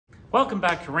Welcome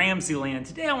back to RamZland.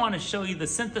 Today I want to show you the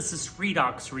synthesis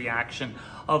redox reaction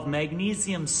of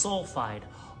magnesium sulfide,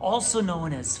 also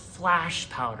known as flash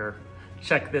powder.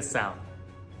 Check this out.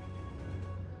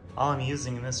 All I'm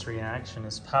using in this reaction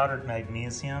is powdered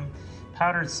magnesium,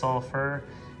 powdered sulfur,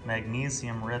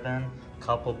 magnesium ribbon, a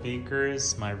couple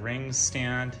beakers, my ring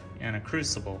stand, and a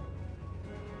crucible.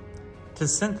 To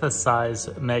synthesize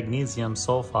magnesium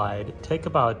sulfide, take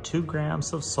about 2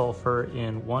 grams of sulfur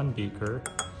in one beaker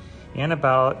and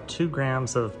about 2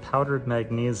 grams of powdered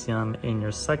magnesium in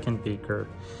your second beaker.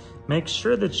 Make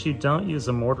sure that you don't use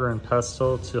a mortar and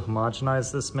pestle to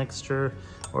homogenize this mixture,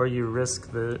 or you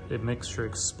risk the mixture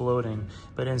exploding,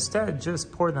 but instead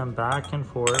just pour them back and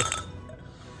forth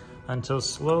until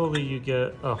slowly you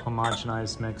get a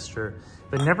homogenized mixture.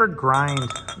 But never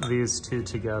grind these two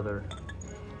together.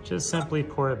 Just simply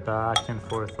pour it back and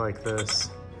forth like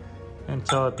this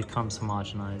until it becomes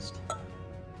homogenized.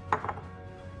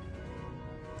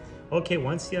 Okay,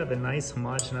 once you have a nice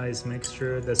homogenized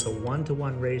mixture that's a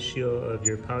 1-to-1 ratio of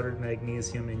your powdered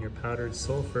magnesium and your powdered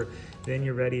sulfur, then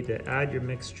you're ready to add your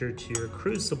mixture to your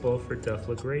crucible for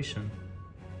deflagration.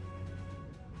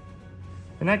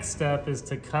 The next step is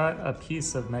to cut a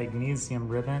piece of magnesium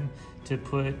ribbon to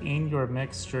put in your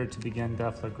mixture to begin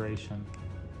deflagration.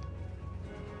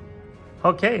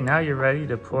 Okay, now you're ready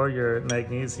to pour your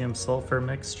magnesium sulfur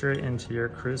mixture into your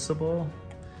crucible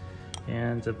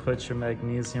and to put your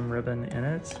magnesium ribbon in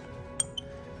it.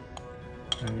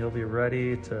 And you'll be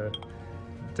ready to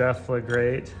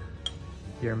deflagrate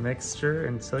your mixture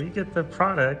until you get the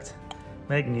product,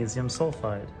 magnesium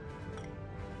sulfide.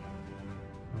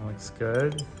 It looks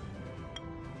good.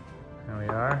 There we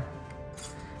are.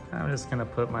 I'm just gonna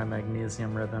put my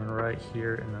magnesium ribbon right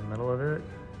here in the middle of it.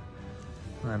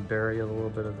 And then bury a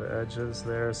little bit of the edges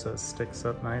there so it sticks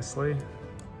up nicely.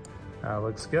 That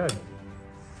looks good.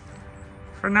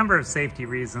 For a number of safety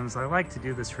reasons, I like to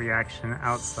do this reaction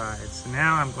outside. So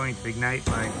now I'm going to ignite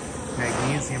my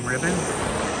magnesium ribbon.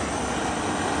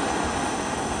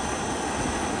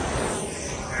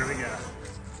 There we go.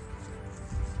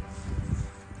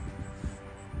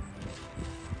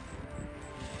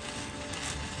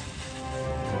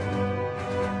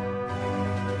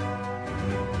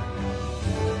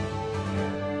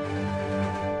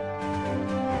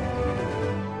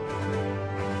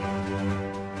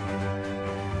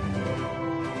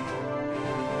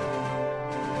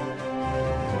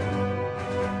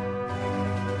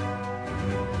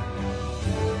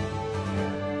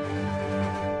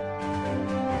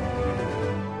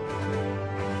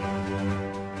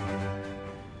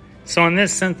 So in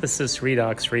this synthesis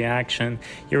redox reaction,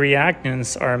 your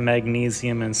reactants are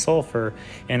magnesium and sulfur,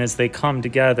 and as they come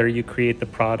together, you create the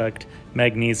product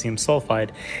magnesium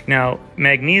sulfide. Now,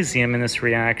 magnesium in this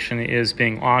reaction is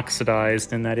being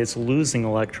oxidized in that it's losing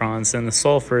electrons, and the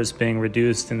sulfur is being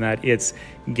reduced in that it's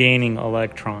gaining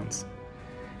electrons.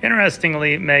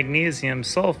 Interestingly, magnesium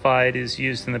sulfide is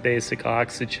used in the basic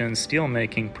oxygen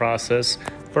steelmaking process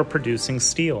for producing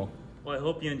steel. Well, I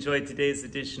hope you enjoyed today's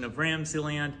edition of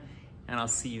RamZland, and I'll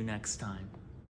see you next time.